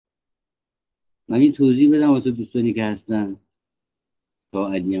من این توضیح بدم واسه دوستانی که هستن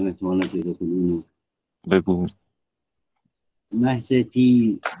تا علی هم احتمالا پیدا کنیم. بگو.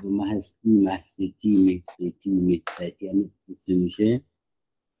 مهستی هم گفته میشه.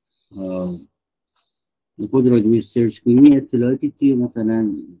 خود راجبش سرچ کنی اطلاعاتی توی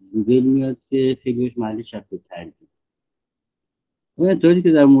مثلا گوگل میاد که خیلیش محل شک و تردید. اون اطلاعاتی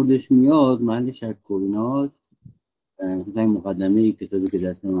که در موردش میاد محل شک و ایناست. مثلا مقدمه کتابی که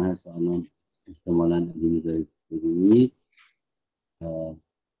دست من هست الان احتمالاً میذارید ببینید.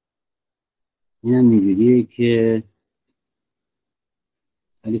 این هم اینجوریه که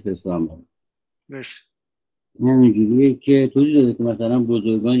علی فرستان بود. این هم اینجوریه که توضیح داده که مثلا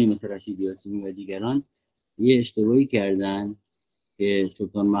بزرگانی مثل رشید یاسینی و دیگران یه اشتباهی کردن که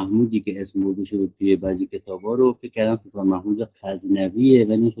سلطان محمودی که اسم برده شده توی بعضی کتابا رو فکر کردن سلطان محمود غزنویه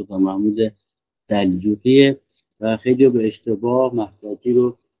ولی سلطان محمود سلجوقیه و خیلی به اشتباه مهستی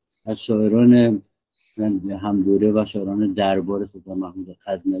رو از شاعران همدوره و شاعران دربار سلطان محمود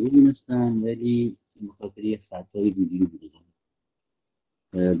غزنوی دونستن ولی بخاطر یه خطای وجودی بوده.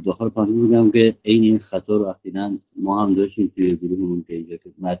 بخاطر پانتون بودم که این خطا رو اخیراً ما هم داشتیم توی گروهمون که اینجا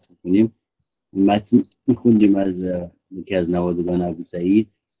که متن کنیم متن میخوندیم از یکی از نوادگان ابو سعید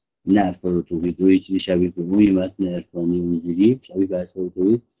نه اصرار و توضیح یه چیزی شبیه به اون متن عرفانی اونجوری شبیه به اصرار و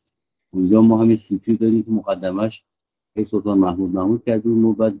توضیح. اونجا ما همین سوتی داریم که مقدمش که سلطان محمود کردیم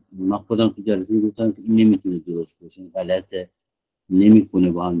و بعد من خودم تو جلسه گفتم که این نمیتونه درست باشه، غلطه،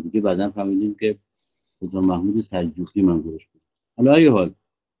 نمیکنه با هم دیگه. بعداً فهمیدیم که سلطان محمود سلجوقی منظورش بود. حالا ای حال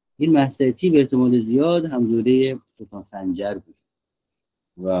این مهستی به احتمال زیاد همدوره سلطان سنجر بود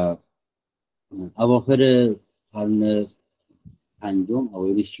و اواخر قرن پنجم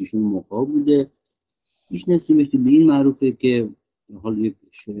اوایل ششم موقع بوده. پیش نسیمش به این معروفه که حال یک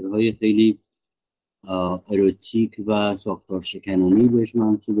شعرهای خیلی اروتیک و ساختار شکنانی بهش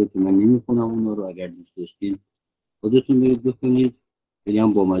منسوبه که من نمیخونم اونا رو، اگر دوست داشتین خودتون برید بخونید. خیلی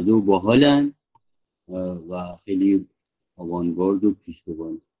هم بامزه و باحالن و خیلی آوانگارد و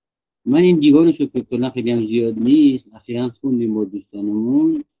پیشروان. من این دیوانش رو فکر کنم خیلی هم زیاد نیست، اخیراً خوندیم با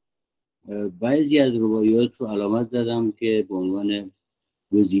دوستانمون. بعضی از رباعیات رو علامت زدم که به عنوان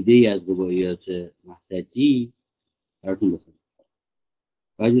گزیده ای از رباعیات مهستی براتون بخونم.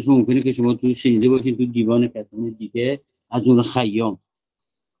 بعضیش ممکنه که شما تو شنیده باشین تو دیوان کسان دیگه از اون خیام.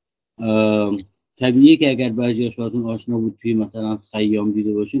 طبیعیه که اگر بعضیاش براتون آشنا بود توی مثلا خیام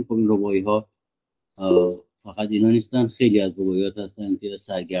دیده باشین. خب این رباعی ها فقط اینا نیستن، خیلی از رباعیات هستن که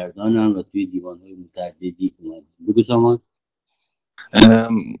سرگردانن و توی دیوان‌های متعددی اومدن. بگو سامان.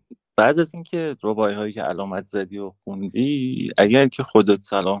 بعد از اینکه رباعی هایی که علامت زدی و خوندی، اگر که خودت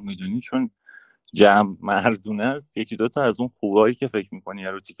صلاح میدونی، چون جمع مردونه است، یکی دوتا از اون خوبایی که فکر میکنی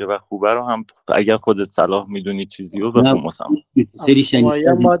اروتیکه و خوبه رو هم اگر خودت صلاح میدونی چیزی رو بخون. مثلا از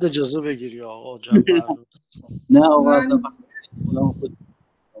سمایه باید اجازه بگیری آقا جمع مردونه. نه آقا اصلا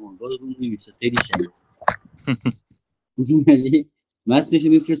خودم خود رو نمیشه خیلی شنید. متنشو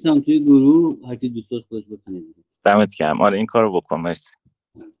میفرستم توی گروه، هر کی دوست داشت خودش بخونه. دمت گرم. آره این کارو بکن. مرسی.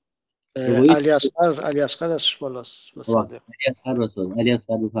 علی اصغر ازش بالاست. علی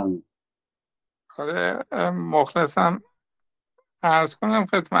اصغر بفرمایید. آره مخلصم عرض کنم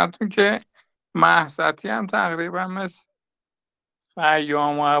خدمتتون که مهستی هم تقریبا مثل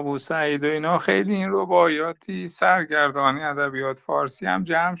خیام و ابو سعید و اینا خیلی این رباعیاتی سرگردانی ادبیات فارسی هم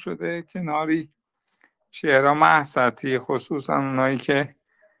جمع شده کناری شعرها مهستی، خصوصا اونایی که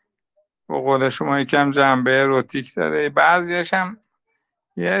به قول شما یکم جنبه اروتیک داره. بعضیش هم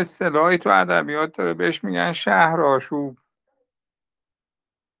یه اصطلاحی تو ادبیات داره بهش میگن شهرآشوب.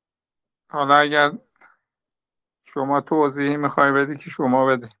 حالا اگر شما توضیحی میخوای بدی که شما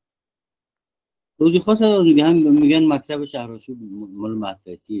بده. توضیح خاص رو دیگه هم میگن مکتب شهرآشوب مال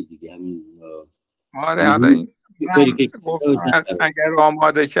مهستی دیگه همین. آره حالا این اگر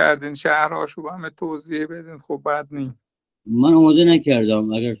آماده کردین شعرهاشو همه توضیح بدین خب بد نی. من آماده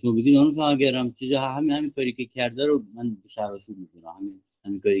نکردم، اگر شما بگید اون تو اگرم چیز همین کاری که کرده رو من شعرهاشو میدونم.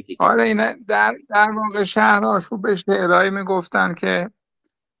 همین کاری که آره اینه در واقع شعرهاشو به شعرهایی میگفتن که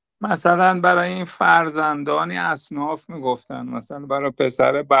مثلا برای این فرزندانی اصناف میگفتن، مثلا برای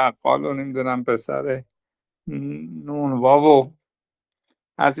پسر بقال و نمیدونم پسر نونوا و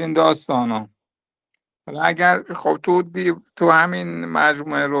از این داستانا. اگر خب تو همین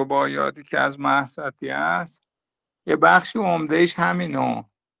مجموعه رباعیاتی که از مهستی هست یه بخشی عمدهش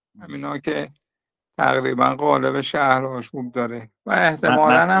همینا که تقریبا قالب شهرآشوب داره و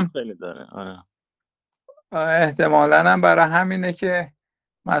احتمالاً هم برای همینه که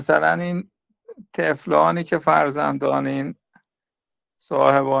مثلا این طفلانی که فرزندان این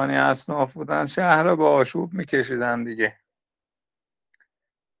صاحبانی اصناف بودن شهر با آشوب میکشیدن دیگه.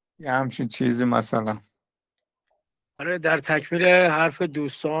 یه همچین چیزی مثلا. آره، در تکمیل حرف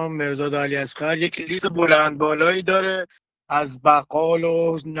دوستان میرزاد علیاصغر یک لیست بلند بالایی داره از بقال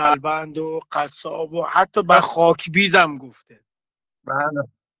و نلبند و قصاب و حتی به خاکبیز هم گفته. بله.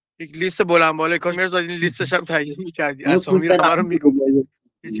 یک لیست بلند بالایی. کاش میرزاد این لیستش هم تهیه می‌کردی، اینا اسامی پسر رو همه رو هم میگفت.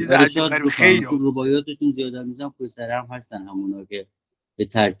 یه چیز آره عجیب شاید غریب بفهم خیلی تو رباعیاتشون زیاده میزن پسر هم هستن همونا که به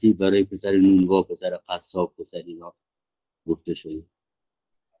ترتیب برای پسر نونوا، پسر قصاب، پسر اینا گفته شده.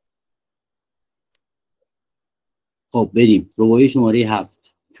 خب بریم رباعی شماره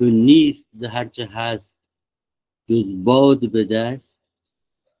 7. چون نیست ز هرچه هست جز باد به دست،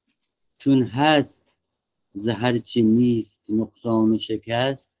 چون هست ز هرچه نیست نقصان و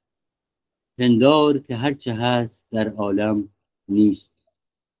شکست، پندار که هرچه هست در عالم نیست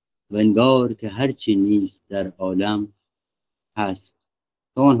و انگار که هرچه نیست در عالم هست.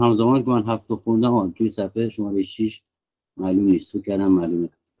 طبعا همزمان که من 7 رو خوندم توی صفحه شماره 6 معلوم نیست، تو کردم معلومه.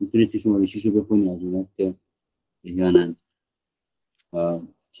 میتونید شماره 6 رو بخونی از اونات که احیانا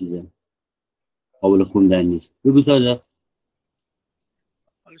چیزه قابل خوندن نیست. بگو صادق.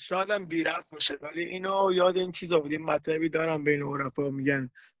 شاید هم بی‌ربط باشه، ولی اینو یاد این چیزا بود. این مطلبی دارم بین عرفا میگن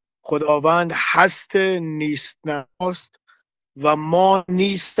خداوند هست نیست نماست و ما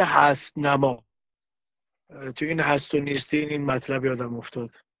نیست هست نما. تو این هست و نیستی این مطلب یادم افتاد.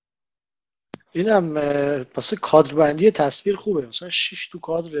 اینم واسه کادربندی تصویر خوبه، مثلا 6 تو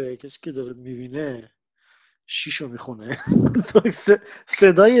کادره، کسی که داره میبینه 6 رو میخونه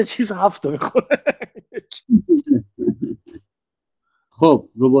صدای یه چیز 7 رو میخونه. خب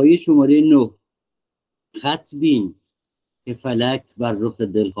رباعی شماره 9. خط بین که فلک بر رخ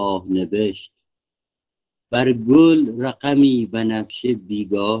دلخواه نوشت، بر گل رقمی بنفشه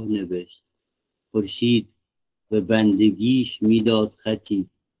بیگاه نوشت، خورشید به بندگیش میداد خطی،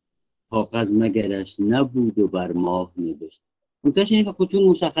 کاغذ مگرش نبود و بر ماه نوشت. منتش اینه که خودشون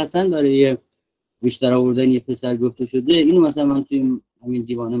مشخصا برای یه بیشتر آوردن یه پسر گفته شده. اینو مثلا من توی همین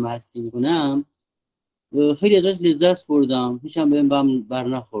دیوانه مهستی میکنم، خیلی ازش لذت بردم، هیچ هم بهم بر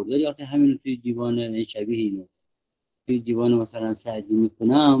نخورد. ولی آخه همین توی دیوانه شبیه اینو توی دیوانه مثلا سعدی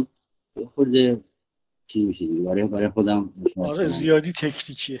میکنم خورده چیز میشه دیگه، برای خودم مشاهده آره کنم. زیادی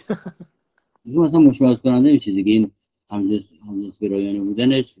تکنیکیه. اینو مثلا مشاهده کننده میشه دیگه. این همجنسگرایانه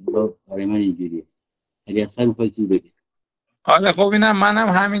بودنش برای من اینجوریه. اگه اصلا میخواید چیز بگید. حالا خب اینم منم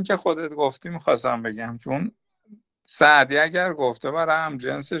همین که خودت گفتی میخواستم بگم، چون سعدی اگر گفته برای هم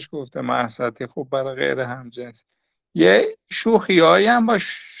جنسش گفته، مهستی خب برای غیر هم جنس یه شوخیایی هم با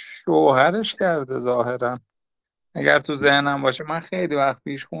شوهرش کرده ظاهرا، اگر تو ذهنم باشه. من خیلی وقت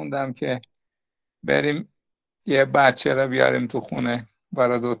پیش خوندم که بریم یه بچه رو بیاریم تو خونه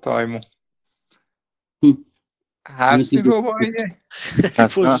برای دوتایمون. هستی رباعی؟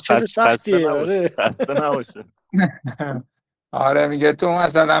 پوزیشن سختیه. آره خسته نباشه. آره میگه تو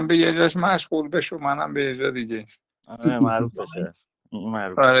مثلا به یه جاش مشغول بشو، منم به یه جا دیگه. آره معروف بشه. این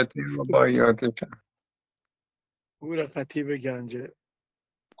معروف. آره توی رباعیاتش. گور خطیب گنجه.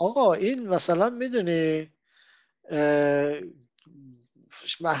 آقا این مثلا میدونی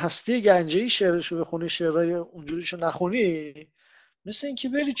مهستی گنجه شعرشو بخونی، شعرهای اونجوریشو نخونی، مثل اینکه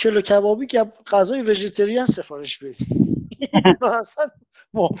بری چلو کبابی که غذای وژیتریان سفارش بدی. من اصلا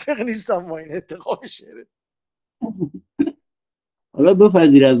موافق نیستم با این انتخاب شعر. حالا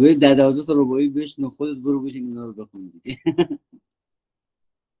بپذیر از باید 10-12 تا رباعی بشنو خودت برو بشین اینا رو بخون دیگه.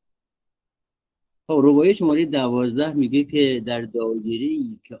 خب رباعی شماره 12 میگه که در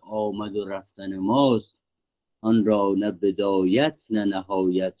دایره‌ای که آمد و رفتن ماست، آن را نه بدایت نه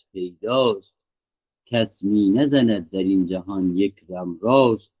نهایت پیداست، کس می نزند در این جهان یک دم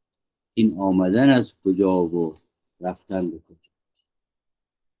راست، این آمدن از کجا و رفتن به کجا.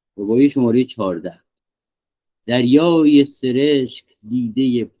 رباعی شماره 14. دریای سرشک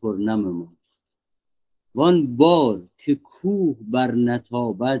دیده پرنم ماست، وان بار که کوه بر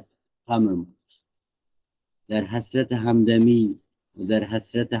نتابد غم ماست، در حسرت همدمی و در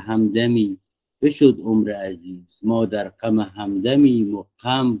حسرت همدمی بشد عمر عزیز، ما در غم همدمیم و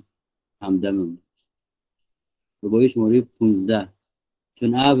غم همدم ماست. رباعی شماره 15.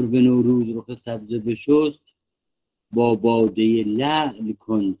 چون ابر به نوروز رخ سبزه بشست، با باده لعل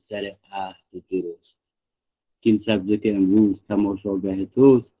کن سر عهد درست، که این سبزه که امروز تماشاگه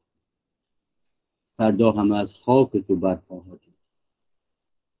توست، فردا همه از خاک تو برخواهد.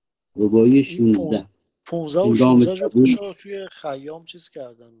 رباعی 16. 15 و هنگام 16 صبوح جفتشو توی خیام چیز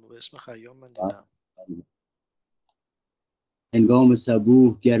کردن، به اسم خیام من دیدم. هنگام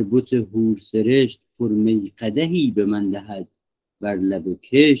صبوح گر بت حور سرشت، پرمی قدحی به من دهد بر لب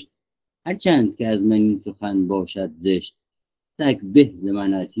کشت، هرچند که از من این سخن باشد زشت، تک به ز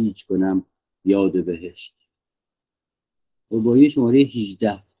من هیچ کنم یاد بهشت. رباعی شماره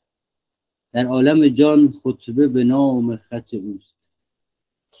 18. در عالم جان خطبه به نام خط اوست.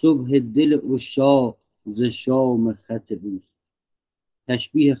 صبح دل عشاق ز شام خط اوست.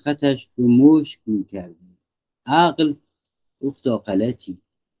 تشبیه خطش به مشک می کردیم، عقل گفتا غلطی،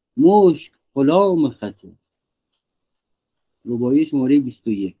 مشک غلام خطه. رباعی شماره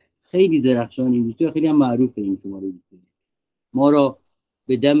 21. خیلی درخشان این 22، خیلی هم معروفه این شماره 21. ما را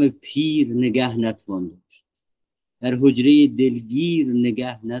به دم پیر نگه نتوان داشت، در حجره دلگیر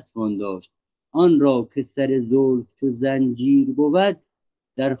نگه نتوان داشت. آن را که سر زلف چو زنجیر بود،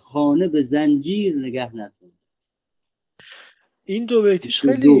 در خانه به زنجیر نگه نتوان. این دو بیتیش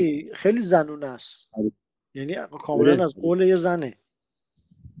خیلی خیلی زنونه است، یعنی کاملا از قول یه زنه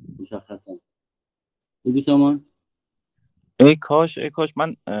مشخصا. بگو سامان. ای کاش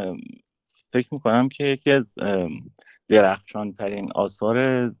من فکر میکنم که یکی از درخشان ترین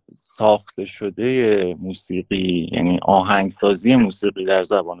آثار ساخته شده موسیقی، یعنی آهنگسازی موسیقی در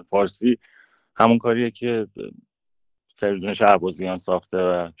زبان فارسی، همون کاریه که فریدون شهبازیان ساخته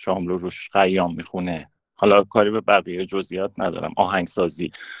و شاملو روش خیام میخونه. حالا کاری به بقیه جزئیات ندارم،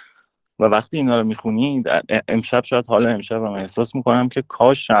 آهنگسازی. و وقتی اینا رو میخونی امشب، شاید حالا امشب هم احساس میکنم که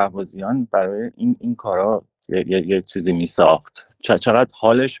کاش شهبازیان برای این کارا یه چیزی میساخت. چقدر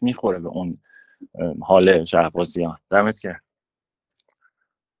حالش میخوره به اون حال شهبازیان. دمت گرم.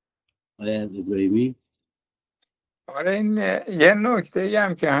 آره، این یه نکته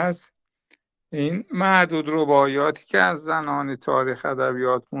هم که هست، این معدود رباعیاتی که از زنان تاریخ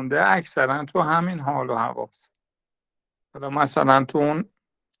ادبیات مونده اکثرا تو همین حال و هواست. حالا مثلا تو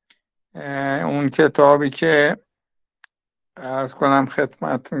اون کتابی که عرض کنم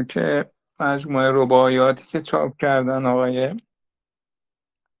خدمتون که مجموعه رباعیاتی که چاپ کردن آقای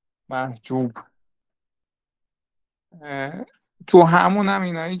محجوب، تو همون هم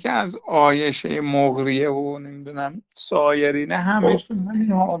اینایی که از عایشه مغریه و نمیدونم سایرینه همشون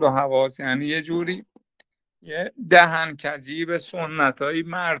همین حال و هواست. یعنی یه جوری یه دهنکجی به سنتای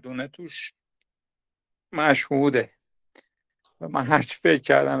مردونه توش مشهوده. و من هرچی فکر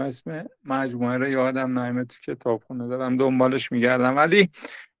کردم اسم مجموعه رو یادم نایمه، تو کتابخونه دارم دنبالش میگردم، ولی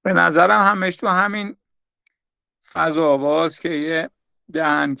به نظرم همش تو همین فضاواز که یه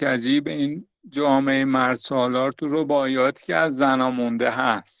دهنکجی به این جامعه مرد سالار تو رباعیاتی که از زنا مونده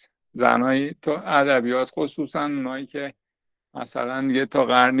هست. زنایی تو ادبیات، خصوصا اونایی که مثلا یه تا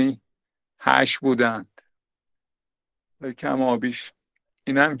قرنی 8 بودند به کم آبیش،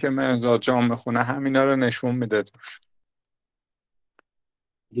 این هم که مهرزاد جان بخونه همینا رو نشون میده توش.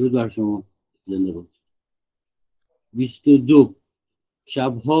 درود بر شما. زنده بود. 22.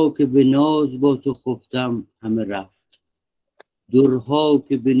 شبها که به ناز با تو خفتم همه رفت، درها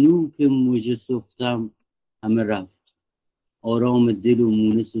که به نوک مژه سفتم همه رفت. آرام دل و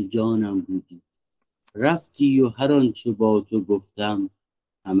مونس جانم بودی، رفتی و هر آنچه با تو گفتم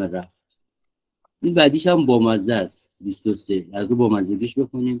همه رفت. این بعدیش هم بامزه است. 23. از رو بامزگیش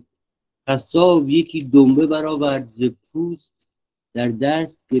بکنیم. قصاب یکی دنبه برآورد ز پوست، در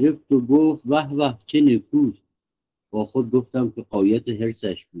دست گرفت و گفت وه وه چه نکوست. با خود گفتم که غایت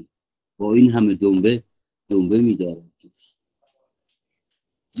حرصش بود، با این همه دنبه می‌دارد.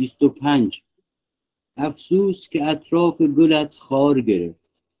 25. افسوس که اطراف گلت خار گرفت،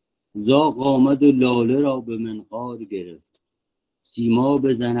 زاغ آمد و لاله را به منقار گرفت. سیما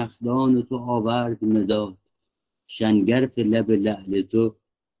به زنخدان تو آورد مداد، شنگرف لب لعل تو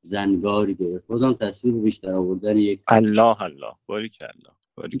زنگار گرفت. بازم تصویر بیشتر آوردن یک الله الله، باریکلا.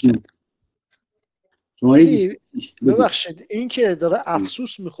 ببخشید این که داره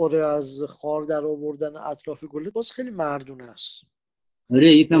افسوس میخوره از خار در آوردن اطراف گله، باز خیلی مردونه است.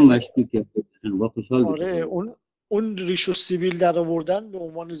 آره یکم مشکوکه. با خوشحال آره اون ریش و سیبیل در آوردن به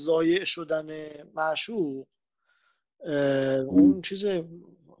عنوان ضایع شدن معشوق، اون چیز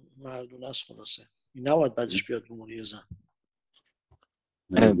مردونه است. خلاصه این نباید بعدش بیاد به یه زن.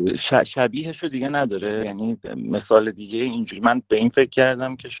 شبیهشو دیگه نداره. یعنی مثال دیگه اینجوری من به این فکر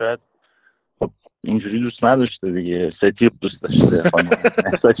کردم که شاید خب اینجوری دوست نداشته دیگه، ستیق دوست داشته خانم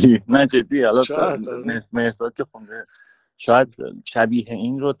مهستی. نه جدی، حالا مهرزاد که خونده شاید شبیه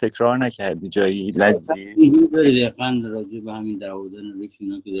این رو تکرار نکردی جایی لدی. این داره دقیقاً راجع به همین در آوردن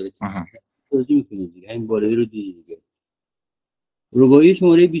ریشینا که داره توضیح میکنه دیگه، همین بالایی رو دیگه. رباعی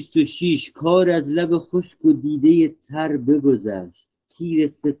شماره 26. کار از لب خشک و دیده تر بگذشت،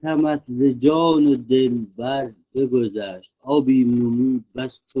 تیر ستمت ز جان و دل بر بگذشت. آبی نمود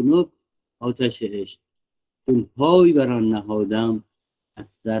بس تنک آتش عشق، چون پای بر آن نهادم از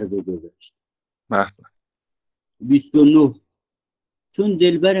سر بگذشت. 29. چون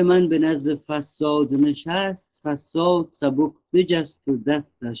دلبر من به نزد فساد نشست، فساد سبک بجست و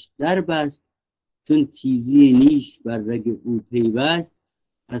دستش در بست. چون تیزی نیش بر رگ او پیوست،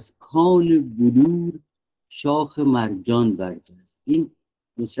 از کان بلور شاخ مرجان برجست. این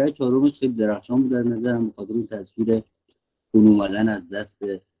مصرع چهارمش خیلی درخشان بود در نظرم، بخاطر اون تصویر خون اومدن از دست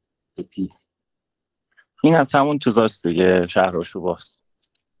پیل. این از همون چیزاست دیگه، شهرهاشوباست.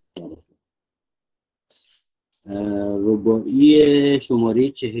 رباعی شماره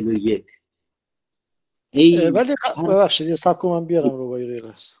 41. ولی ببخشید یه سب کنم من بیارم رباعی رو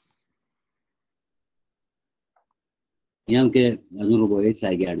هست. این هم که از اون رباعی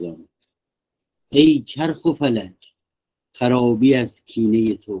سرگردان. ای چرخ و فلک خرابی از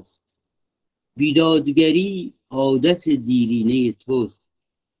کینه توست، بیدادگری عادت دیرینه توست.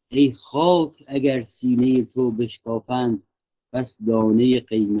 ای خاک اگر سینه تو بشکافند، بس دانه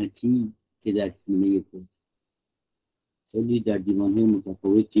قیمتی که در سینه تو. خیلی در دیوان‌های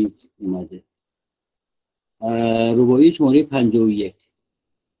متفاوتی اومده. رباعی شماره 51.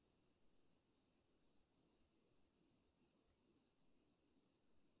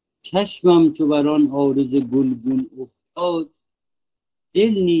 چشمم چو بران عارض گلگون افتاد،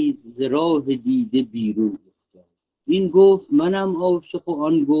 دل نیز ز راه دیده بیرون افتاد. این گفت منم عاشق و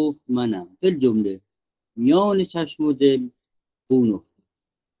آن گفت منم، فی الجمله میان چشم و دل خون افتاد.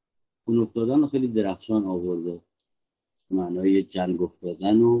 خون افتادن خیلی درخشان آورده، معنای جنگ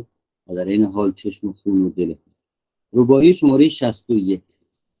افتادن و در این حال چشم و خون و دل. رباعی شماره 61.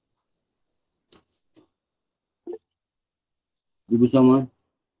 بگو سامان.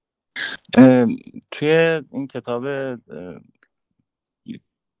 توی این کتاب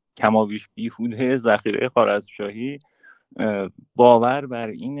کمابیش بیهوده ذخیره خوارزمشاهی باور بر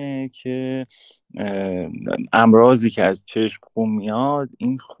اینه که امراضی که از چشم خون میاد،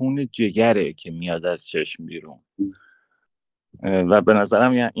 این خون جگره که میاد از چشم بیرون. و به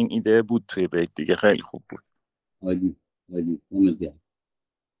نظرم این ایده بود توی بیت دیگه، خیلی خوب بود. عالی عالی.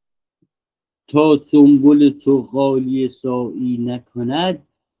 تا سنبل تو غالیه سایی نکند،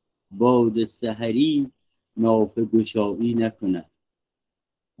 باد سحری نافه گشایی نکند.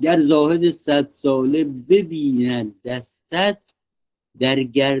 گر زاهد 100 ساله ببیند دستت، در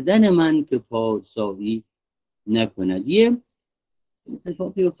گردن من که پارسایی نکند. یه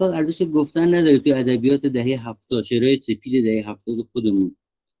اتفاقی افتاد ارزش گفتن نداره توی ادبیات دهه 70، شعرهای سپید دهه 70 خودمون،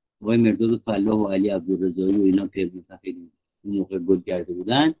 آقای مهرزاد فلاح و علی عبدالرضایی و اینا پیروز خیلی اون موقع گل کرده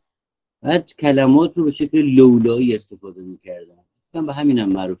بودن، بعد کلمات رو به شکل لولایی استفاده می‌کردن. به همین هم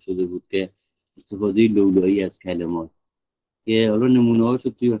معروف شده بود که استفاده لولایی از کلمات، که حالا نمونه‌هاشو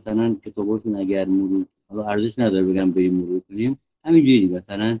توی مثلا کتاباشون اگر مرور، حالا ارزش نداره بگم بریم مرور کنیم، همینجوری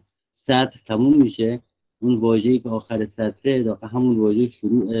مثلا سطر تموم میشه، اون واژه‌ای که آخر سطره داخل همون واژه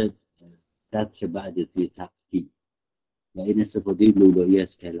شروع سطر بعد توی تفصیل، و این استفاده لولایی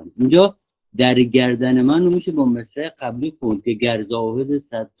از کلام. اینجا در گردن من رو میشه با مصرع قبلی خوند که گر زاهد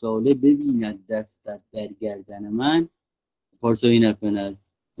 100 ساله ببیند دستت در گردن من پارسایی نکند.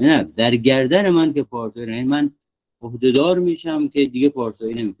 نه، در گردن من که پارسایی نکند، من عهده‌دار میشم که دیگه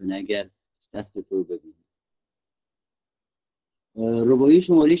پارسایی نمیکنه اگر دست تو ببینه. رباعی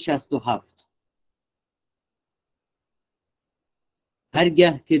شماره 67.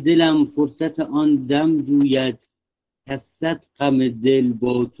 هرگه که دلم فرصت آن دم جوید، کز 100 غم دل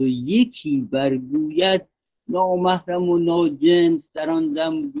با تو یکی برگوید. نامحرم و ناجنس در آن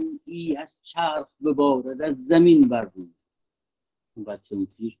دم گویی، از چرخ ببارد از زمین برروید. اون بچه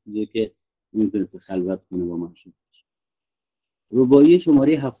موسیش بوده که نمیتونه که خلوت کنه با معشوق. رباعی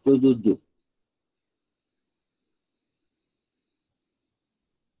شماره 72.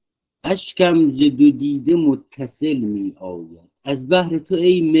 اشکم ز دو دیده متصل می آید، از بحر تو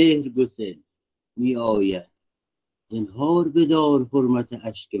ای مهر گسل می آید. زنهار بدار حرمت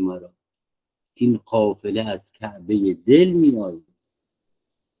اشک مرا، این قافله از کعبه دل می آید.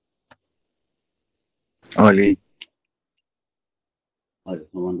 عالی. آره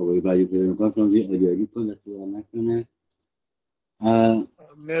من رباعی بعدی پیدا میکنم چون زی عالی کنه تو نکنه.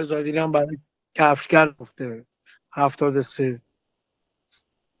 مرزادی هم برای کفشگر گفته 73.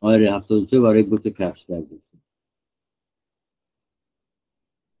 آره 73 برای بوت کفشگر گفته.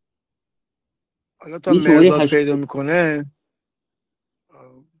 حالا تا مرزاد پیدا میکنه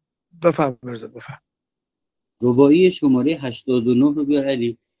بفهم مرزاد بفهم. رباعی شماره 89 رو بیار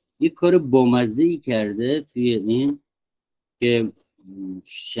علی. یک کار بامزه‌ای کرده توی این که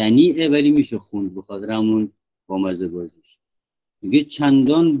شنیعه ولی میشه خوند بخاطر همون بامزه بازیش. میگه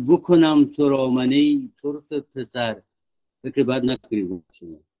چندان بکنم تو را من ای طرف پسر، فکر بد نکنید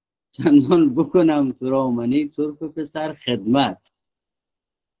شما، چندان بکنم تو را من ای طرف پسر خدمت،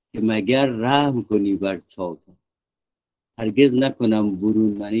 که مگر رحم کنی بر چاکم. هرگز نکنم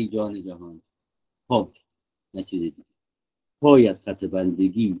برون من ای جان جهان، پاک نچیزی دیگه، پای از خط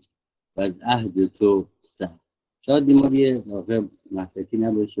بندگی و از عهد تو سر. شاید بیماری واقع مهستی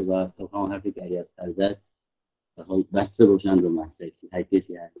نباشه و تا همون حرفی که علی اصغر زد بسته باشن رو مهستی، هر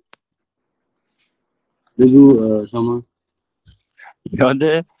کسی هست. بگو شما.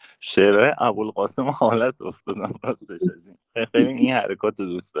 یاد شعرهای ابوالقاسم حالت افتادم راستش از این خیلی این حرکات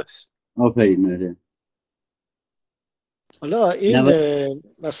دوست داشت. آفرین. مره. حالا این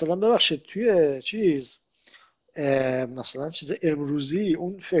مثلا ببخشید توی چیز مثلا چیز امروزی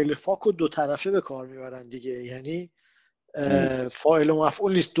اون فعل فاک رو دو طرفه به کار میبرن دیگه، یعنی فاعل و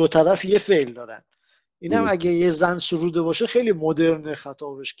مفعول نیست، دو طرف یه فعل دارن. اینم اگه یه زن سروده باشه خیلی مدرن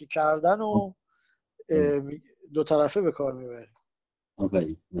خطابش که کردن و دو طرفه به کار میبره.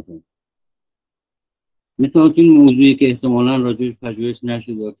 آفرین. مثلا این موضوعی که احتمالاً راجعش پژوهش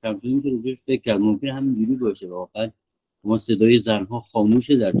نشده و کم شده میشه راجعش فکر کرد. ممکن همینجوری باشه واقعا ما صدای زنها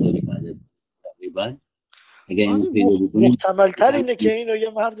خاموشه در تاریخ ادب تقریبا. اگر اینو پیدا بکنیم محتمل تر اینه که اینو یه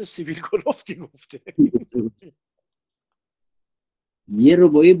مرد سیبیل کلفتی گفته. یه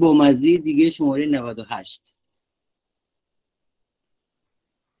رباعی با مزه دیگه شماره 98.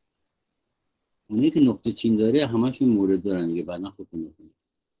 اونایی که نقطه چین داره همشون مورد دارن دیگه، بعدا خودتون می‌کنید.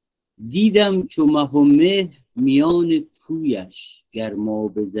 دیدم چو مه و مهر میان کویش، گرما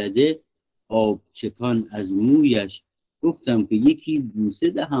بزده آب چکان از مویش. گفتم که یکی بوسه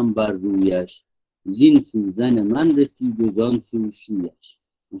دهم بر رویش، زین سوزن من رسید و زان سو شویش.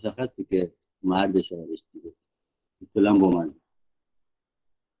 مشخصه که مرد شاعرش دیگه اصلا با من.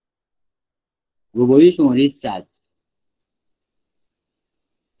 رباعی شماره 100.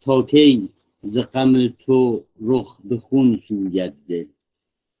 تا کی ز غم تو رخ به خون شوید دل،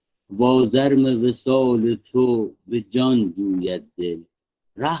 با زرم وصال تو به جان جوید دل.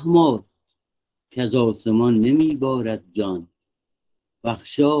 رحمات که از آسمان نمی بارد جان،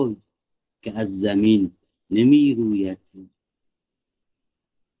 بخشای که از زمین نمی روید دل.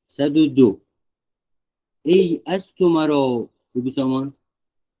 102. ای از تو مرا. بگو سامان.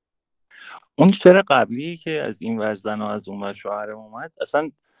 اون شعر قبلی که از این ور زن و از اون ور شوهرم اومد،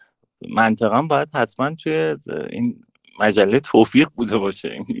 اصلا منطقا باید حتما توی این مجله توفیق بوده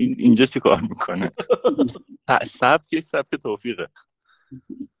باشه. اینجا چی کار میکنه؟ سبک توفیقه.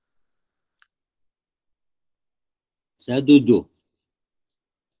 102.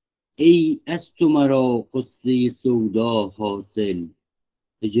 ای از تو مرا قصه سودا حاصل،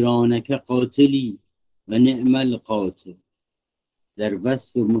 هجرانک قاتلی و نعم القاتل. در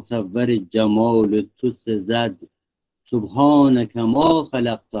وصف مصور جمال تو سزد، سبحانک ما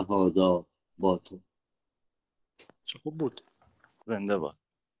خلقت هذا باطل. چه خوب بود. زنده باد.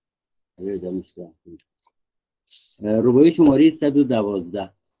 رباعی شماره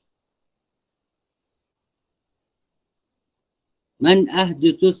 112. من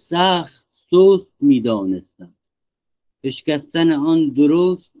عهد تو سخت سست میدانستم، بشکستن آن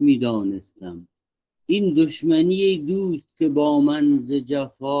درست میدانستم. این دشمنی دوست که با من ز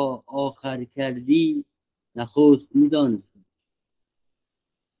جفا آخر کردی، نخست میدانستم.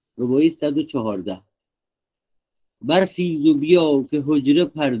 رباعی 114. برخیز و بیا که حجره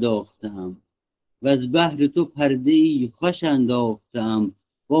پرداختم، و از بهر تو پرده ای خوش انداختم.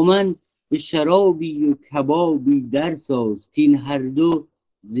 با من به شرابی و کبابی در ساز، که این هر دو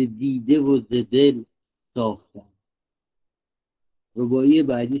ز دیده و ز دل ساختم. رباعی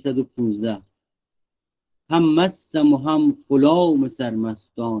بعدی 115. هم مستم و هم غلام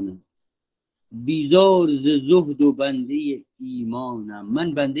سرمستانم، بیزار ز زهد و بنده ایمانم.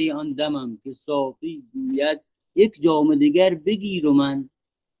 من بنده آن دمم که ساقی گوید، یک جام دگر بگیر و من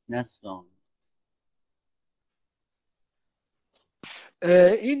نستانم.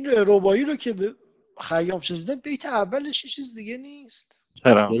 این رباعی رو که به خیام شده بیت اولش چیز دیگه نیست.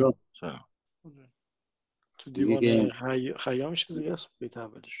 چرا؟ تو دیوان خیام چیز دیگه است بیت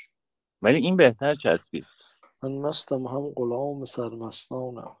اولش. ولی این بهتر چسبید. من مستم هم غلام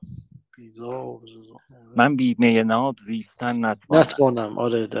سرمستانم، بیزار من بی می ناب زیستن نتوانم.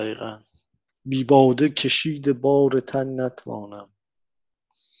 آره دقیقاً. بی باده کشید بار تن نتوانم.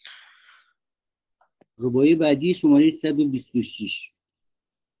 رباعی بعدی شماره 126.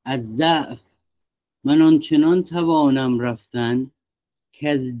 از ضعف من آنچنان توانم رفتن، که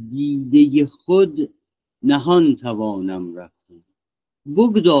از دیده خود نهان توانم رفتن.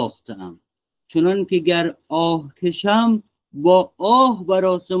 بگداختم چنان که گر آه کشم، با آه بر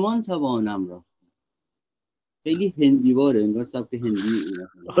آسمان توانم رفتن. خیلی هندیواره، انگار سبک هندی.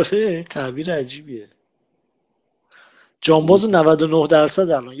 آره تعبیر عجیبیه. جانباز 99%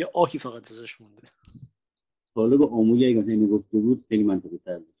 الان یه آهی فقط ازش مونده. طالب آموزی اگه مثلا گفته بود خیلی منطقی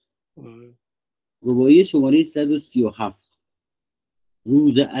تر بود. رباعی شماره 137.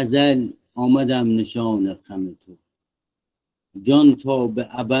 روز ازل آمدم نشان غم تو، جان تا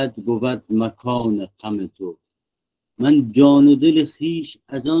به ابد بود مکان غم تو. من جان و دل خویش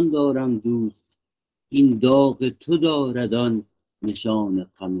از آن دارم دوست، این داغ تو دارد آن نشان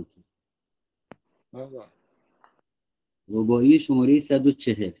غم تو. رباعی شماره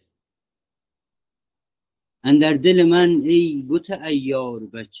 140. اندر دل من ای بت عیار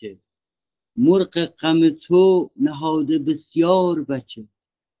بچه، مرغ غم تو نهاده بسیار بچه.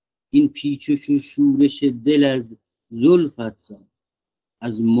 این پیچ و شورش دل از زلفت را،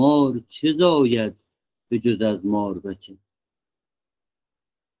 از مار چه زاید به جز از مار بچه.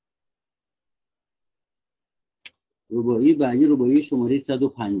 رباعی بعدی رباعی شماره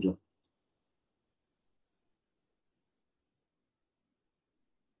 150.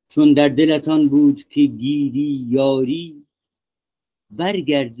 چون در دلتان بود که گیری یاری،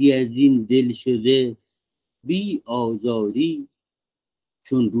 برگردی از این دل شده بی آزاری.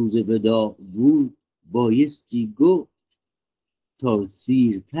 چون روز وداع بود بایستی گفت، تا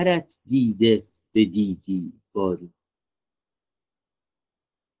سیرترت دیده بدیدی باری.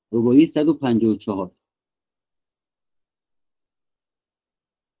 رباعی 154.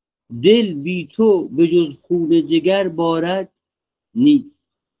 دل بی تو به جز خون جگر بارد نی،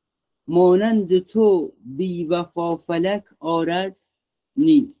 مانند تو بی وفا فلک آرد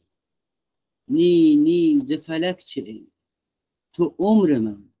نی. نی ز فلک چه ای تو عمر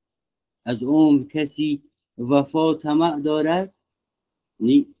من، از عمر کسی وفا طمع دارد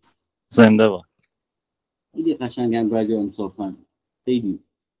نی. زنده باد. خیلی قشنگن راجع انصافا خیلی.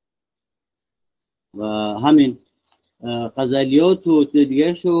 و همین غزلیات و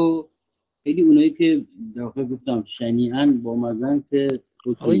دیگه‌شو خیلی اونایی که در واقع گفتم شنیعن با مزن که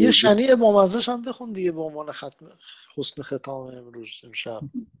یه شنیع با مزهش هم بخون دیگه به عنوان حسن ختام امروز امشب.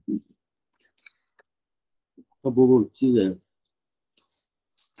 خب بابا چیزه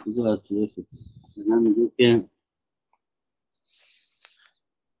از چیزه شد. من میگه که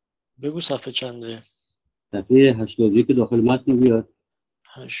بگو صفحه چنده؟ صفحه 82 که داخل متن بیاد.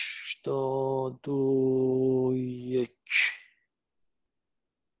 81.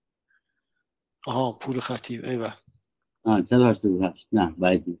 آها پور خطیب. ایوه 188. نه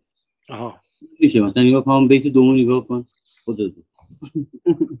بعدی. آها میشه مثلا نگاه کنم بیت دومو نگاه کن خودت.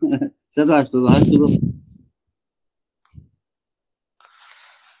 188 رو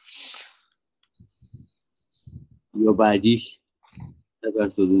یا بعدیش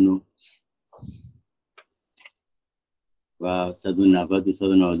 189 و 190 و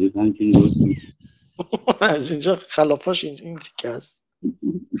 192 همچنین درست میشه. از اینجا خلافاش این تیکه هست.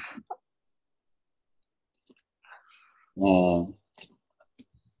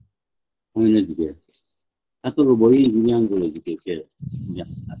 همینه دیگه. حتی رباعی اینجوری هم داره دیگه که میگم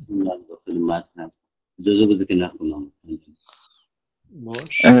اصلا داخل متن هست، اجازه بده که نخونم.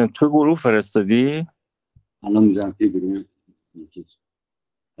 باش تو گروه فرستادی؟ الان میذارم توی گروه.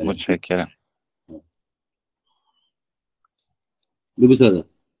 متشکرم. بگو سارا.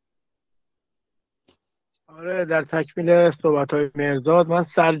 آره در تکمیل صحبت‌های مهرزاد من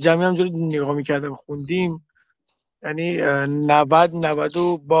سرجمی همجوری نگاه می‌کردم خوندیم، یعنی 90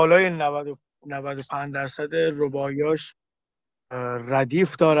 و بالای 95% رباعیاش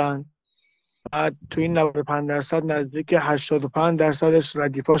ردیف دارن. بعد تو این 95% نزدیک 85%ش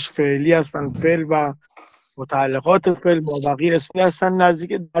ردیفاش فعلی هستن، فعل و متعلقات فعل مابقی اسمی هستن.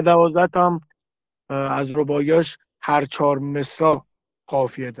 نزدیک 12 تا هم از رباعیاش هر 4 مصرع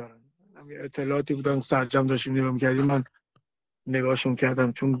قافیه دارن. اطلاعاتی بودن سرجم داشتیم نگاه می‌کردیم، من نگاهشون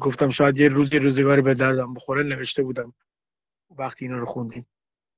کردم چون گفتم شاید یه روزگاری به دردم بخوره، نوشته بودم وقتی اینا رو خوندیم.